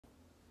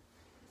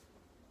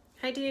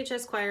Hi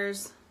DHS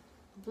choirs.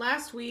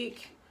 Last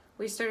week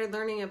we started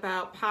learning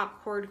about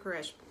pop chord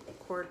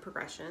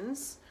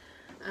progressions,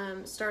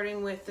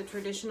 starting with the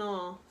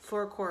traditional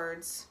 4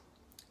 chords: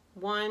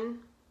 1,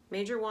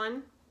 major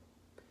 1,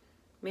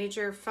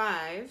 major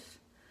 5,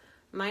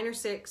 minor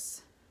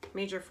 6,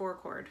 major 4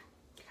 chord.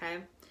 Okay.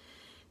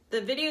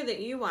 The video that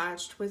you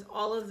watched with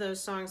all of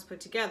those songs put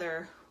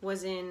together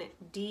was in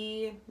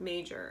D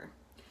major.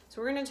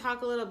 So we're going to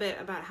talk a little bit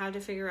about how to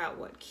figure out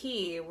what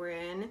key we're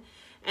in,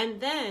 and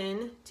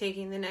then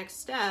taking the next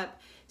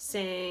step,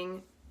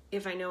 saying,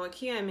 if I know what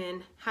key I'm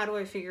in, how do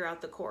I figure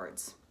out the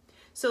chords?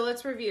 So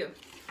let's review.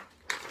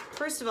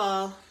 First of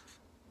all,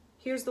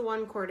 here's the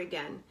 1 chord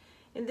again.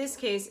 In this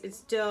case,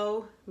 it's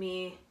do,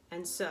 mi,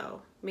 and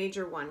so,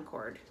 major 1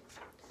 chord.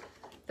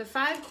 The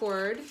 5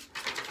 chord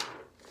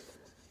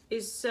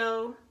is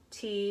so,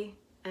 ti,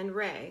 and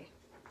re.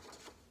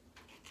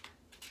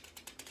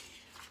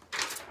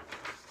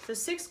 The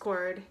 6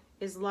 chord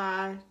is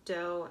la,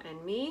 do,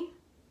 and mi.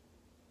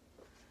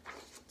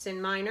 It's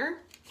in minor.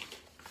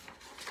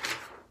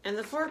 And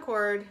the 4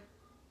 chord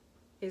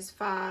is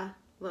fa,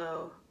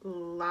 lo,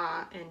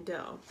 la, and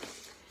do.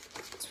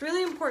 It's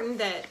really important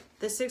that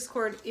the 6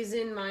 chord is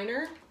in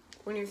minor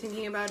when you're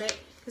thinking about it,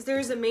 because there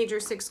is a major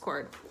 6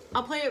 chord.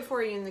 I'll play it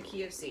for you in the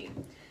key of C.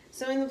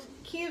 So in the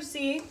key of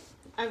C,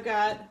 I've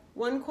got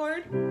 1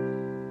 chord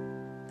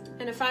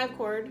and a 5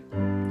 chord,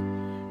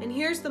 and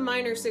here's the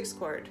minor 6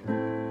 chord.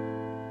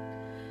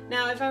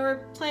 Now if I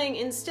were playing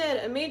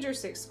instead a major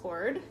 6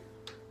 chord,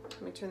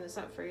 let me turn this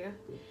up for you,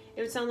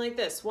 it would sound like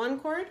this: 1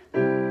 chord,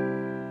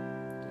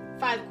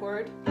 5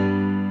 chord,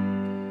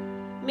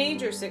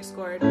 major 6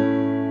 chord,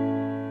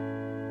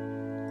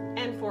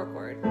 and 4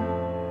 chord.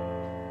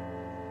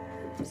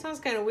 Sounds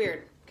kind of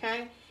weird,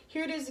 okay?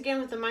 Here it is again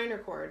with the minor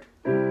chord.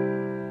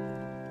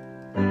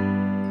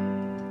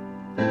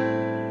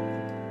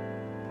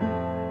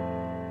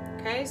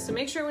 Okay, so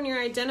make sure when you're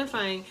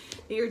identifying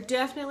that you're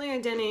definitely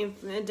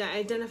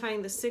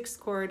identifying the 6th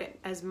chord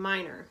as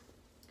minor.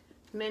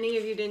 Many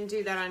of you didn't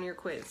do that on your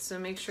quiz, so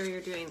make sure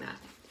you're doing that.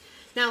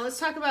 Now let's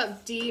talk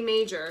about D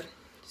major.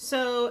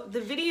 So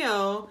the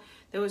video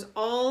that was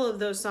all of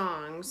those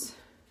songs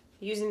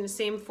using the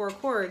same 4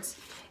 chords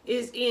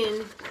is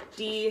in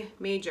D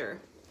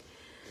major.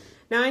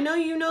 Now I know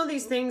you know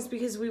these things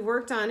because we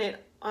worked on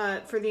it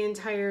for the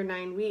entire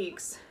 9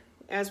 weeks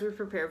as we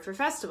prepared for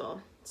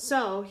festival.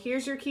 So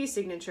here's your key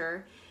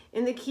signature.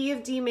 In the key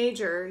of D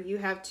major, you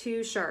have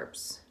 2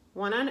 sharps,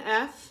 one on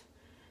F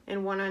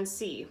and one on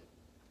C.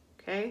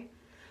 Okay?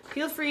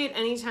 Feel free at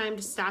any time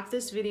to stop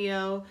this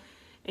video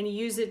and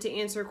use it to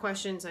answer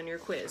questions on your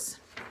quiz.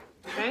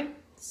 Okay?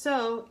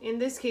 So in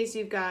this case,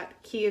 you've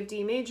got key of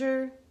D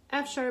major,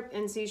 F sharp,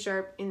 and C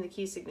sharp in the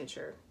key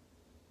signature.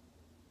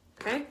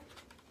 Okay?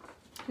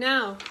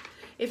 Now,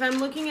 if I'm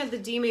looking at the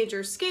D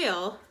major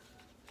scale,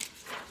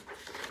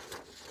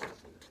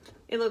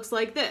 it looks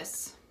like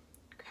this.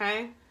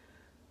 Okay?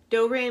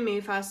 Do, re, mi,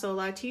 fa, sol,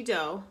 la, ti,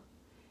 do.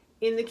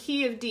 In the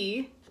key of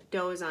D,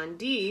 do is on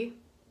D,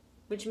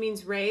 which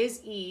means re is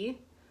E,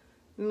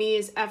 mi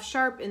is F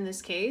sharp in this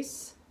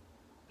case,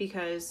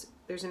 because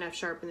there's an F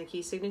sharp in the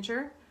key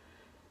signature.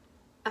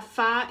 A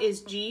fa is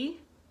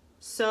G,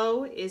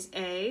 so is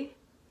A,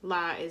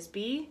 la is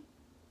B,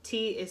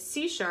 T is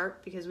C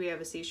sharp, because we have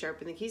a C sharp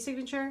in the key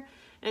signature,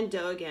 and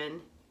do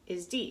again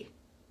is D.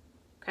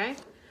 Okay?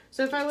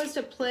 So if I was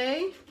to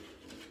play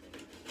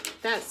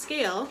that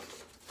scale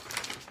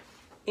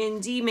in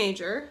D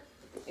major,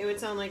 it would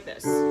sound like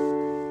this.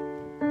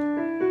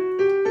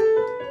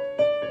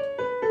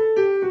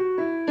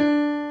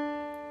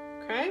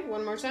 Okay,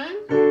 one more time.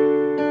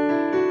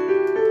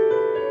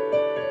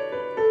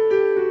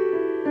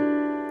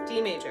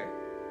 D major.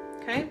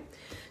 Okay,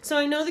 so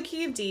I know the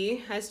key of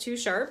D has 2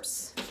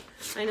 sharps.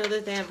 I know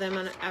that they have them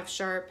on F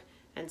sharp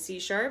and C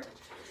sharp.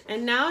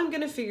 And now I'm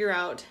going to figure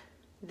out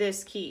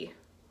this key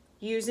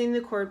using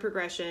the chord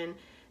progression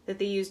that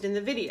they used in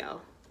the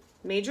video.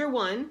 Major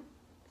 1,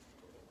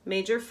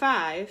 major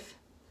 5,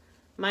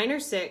 minor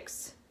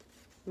 6,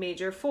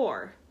 major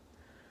 4.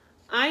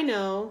 I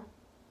know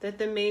that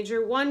the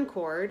major 1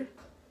 chord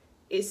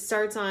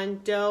starts on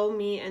do,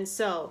 mi, and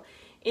so.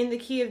 In the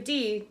key of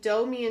D,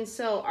 do, mi, and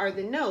so are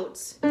the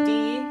notes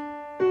D,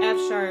 F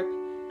sharp,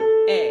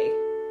 A.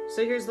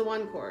 So here's the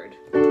 1 chord.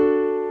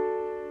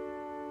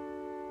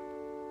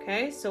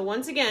 Okay, so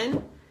once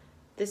again,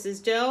 this is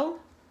do,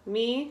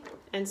 mi,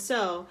 and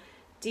so.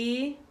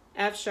 D,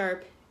 F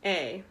sharp,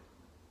 A.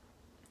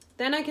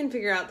 Then I can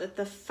figure out that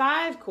the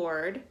 5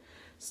 chord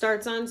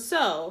starts on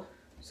so.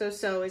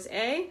 So is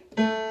A.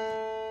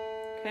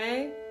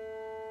 Okay.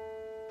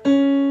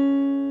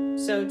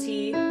 So,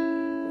 ti,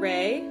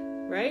 re,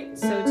 right?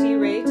 So, ti,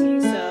 re,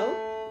 ti, so.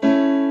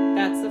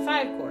 That's the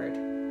 5 chord.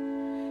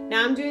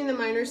 Now I'm doing the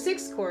minor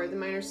 6 chord. The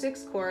minor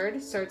 6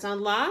 chord starts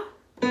on la,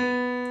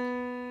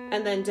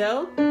 and then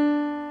do,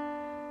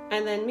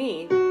 and then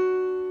mi.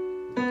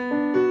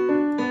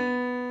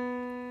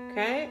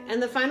 Okay,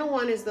 and the final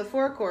one is the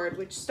 4 chord,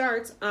 which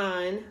starts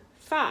on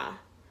fa.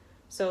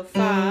 So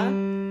fa,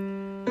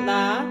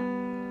 la,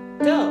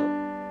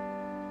 do.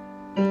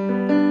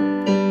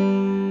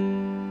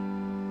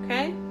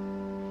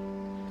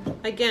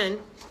 again,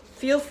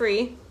 feel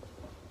free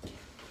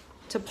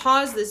to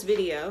pause this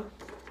video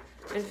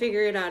and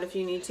figure it out if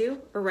you need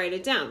to, or write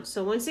it down.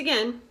 So once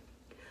again,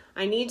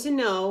 I need to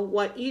know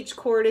what each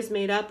chord is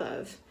made up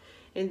of.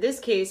 In this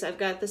case, I've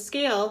got the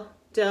scale,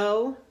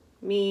 do,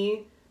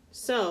 mi,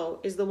 so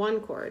is the 1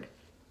 chord,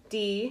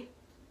 D,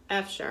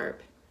 F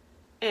sharp,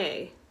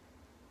 A.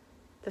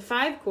 The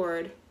 5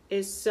 chord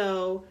is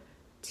so,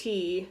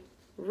 T,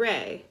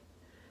 re.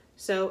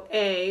 So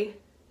A,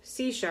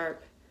 C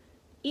sharp,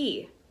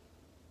 E.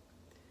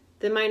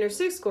 The minor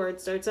 6 chord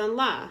starts on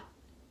la,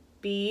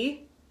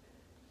 B,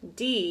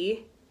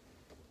 D,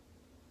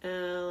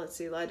 let's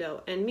see, la,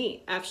 do, and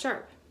mi, F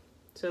sharp.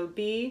 So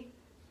B,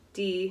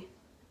 D,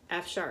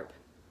 F sharp.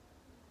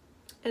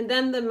 And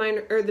then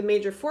the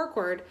major 4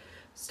 chord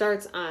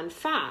starts on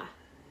fa,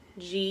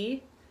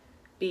 G,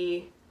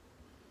 B,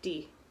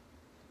 D.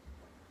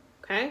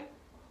 Okay?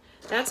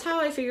 That's how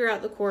I figure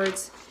out the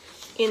chords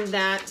in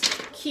that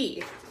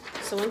key.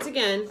 So once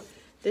again,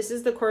 this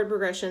is the chord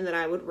progression that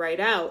I would write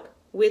out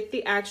with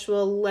the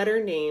actual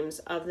letter names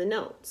of the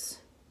notes.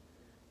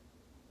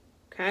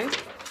 Okay?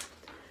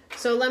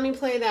 So let me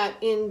play that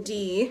in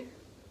D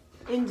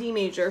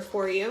major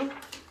for you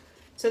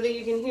so that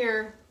you can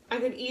hear. I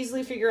could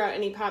easily figure out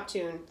any pop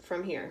tune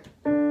from here.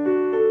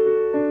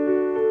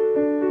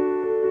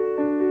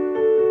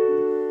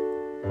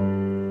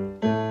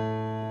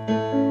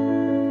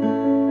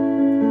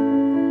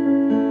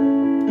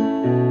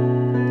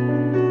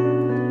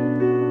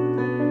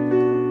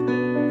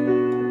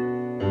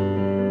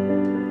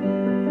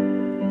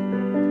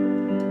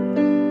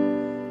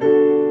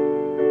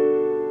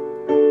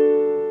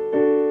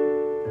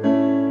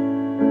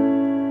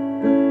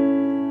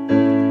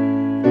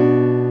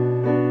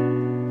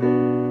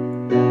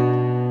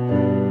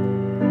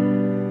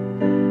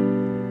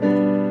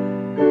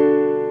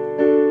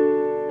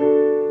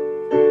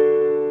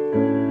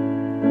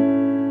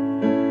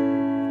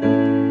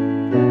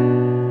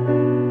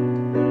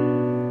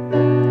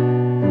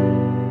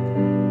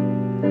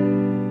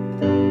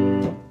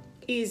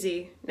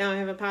 Easy. Now I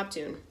have a pop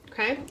tune,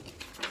 okay?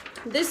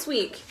 This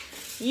week,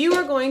 you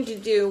are going to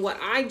do what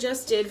I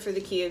just did for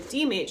the key of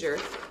D major,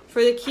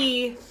 for the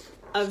key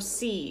of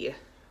C.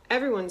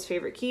 Everyone's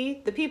favorite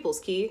key, the people's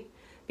key,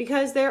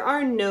 because there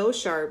are no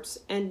sharps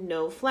and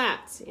no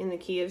flats in the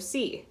key of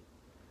C,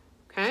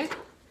 okay?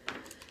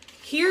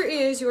 Here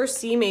is your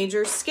C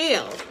major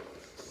scale,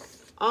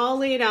 all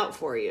laid out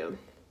for you,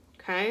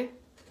 okay?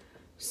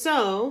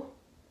 So,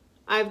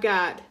 I've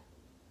got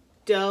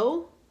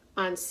do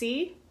on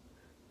C,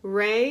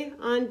 re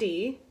on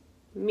D,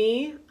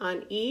 mi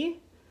on E,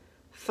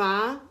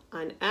 fa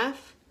on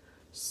F,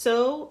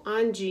 so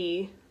on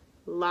G,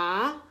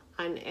 la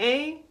on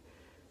A,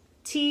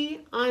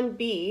 T on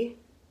B,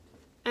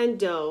 and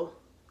do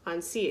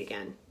on C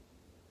again.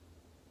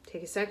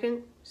 Take a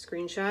second,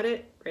 screenshot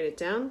it, write it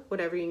down,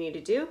 whatever you need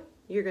to do.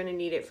 You're going to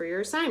need it for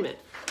your assignment.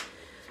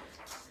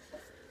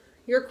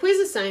 Your quiz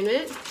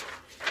assignment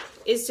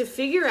is to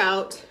figure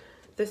out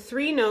the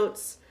 3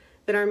 notes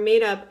that are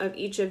made up of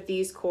each of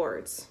these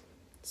chords.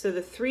 So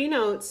the 3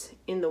 notes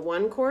in the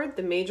 1 chord,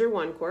 the major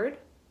 1 chord,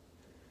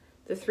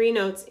 the 3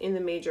 notes in the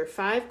major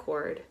 5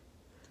 chord,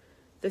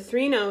 the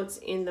 3 notes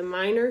in the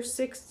minor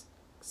 6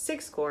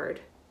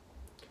 chord,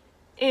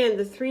 and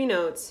the 3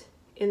 notes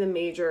in the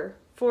major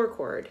 4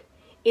 chord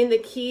in the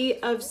key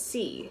of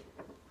C.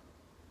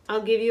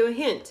 I'll give you a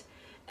hint.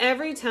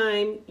 Every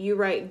time you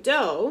write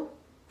do,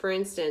 for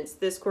instance,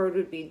 this chord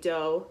would be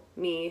do,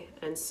 mi,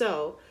 and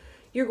so,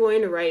 you're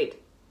going to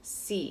write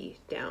C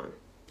down.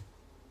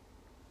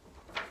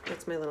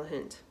 That's my little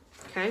hint,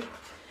 okay?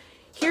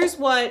 Here's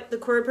what the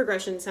chord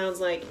progression sounds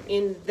like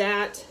in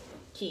that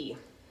key.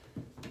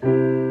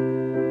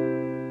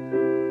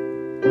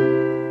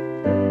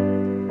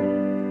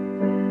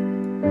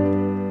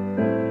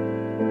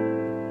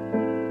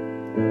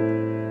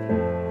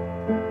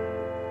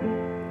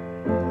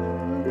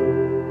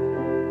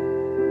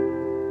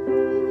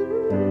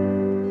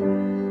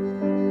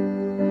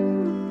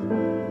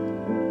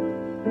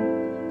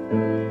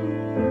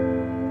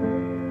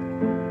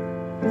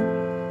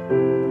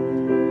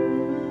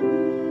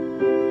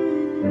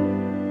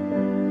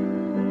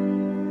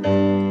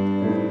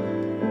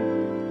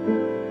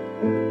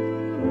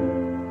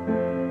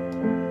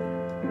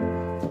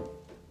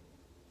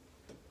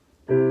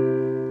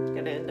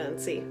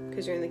 C,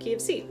 because you're in the key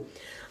of C.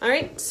 All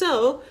right,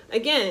 so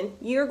again,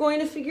 you're going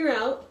to figure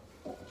out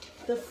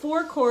the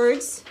 4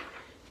 chords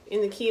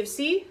in the key of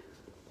C.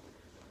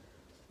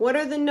 What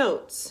are the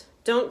notes?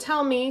 Don't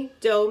tell me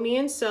do, mi,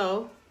 and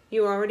so.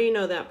 You already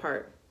know that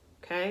part,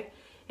 okay?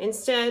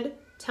 Instead,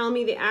 tell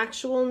me the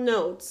actual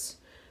notes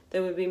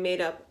that would be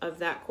made up of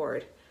that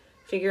chord.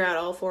 Figure out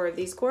all 4 of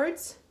these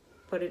chords,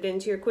 put it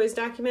into your quiz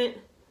document,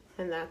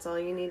 and that's all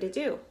you need to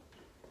do.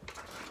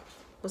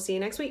 We'll see you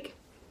next week.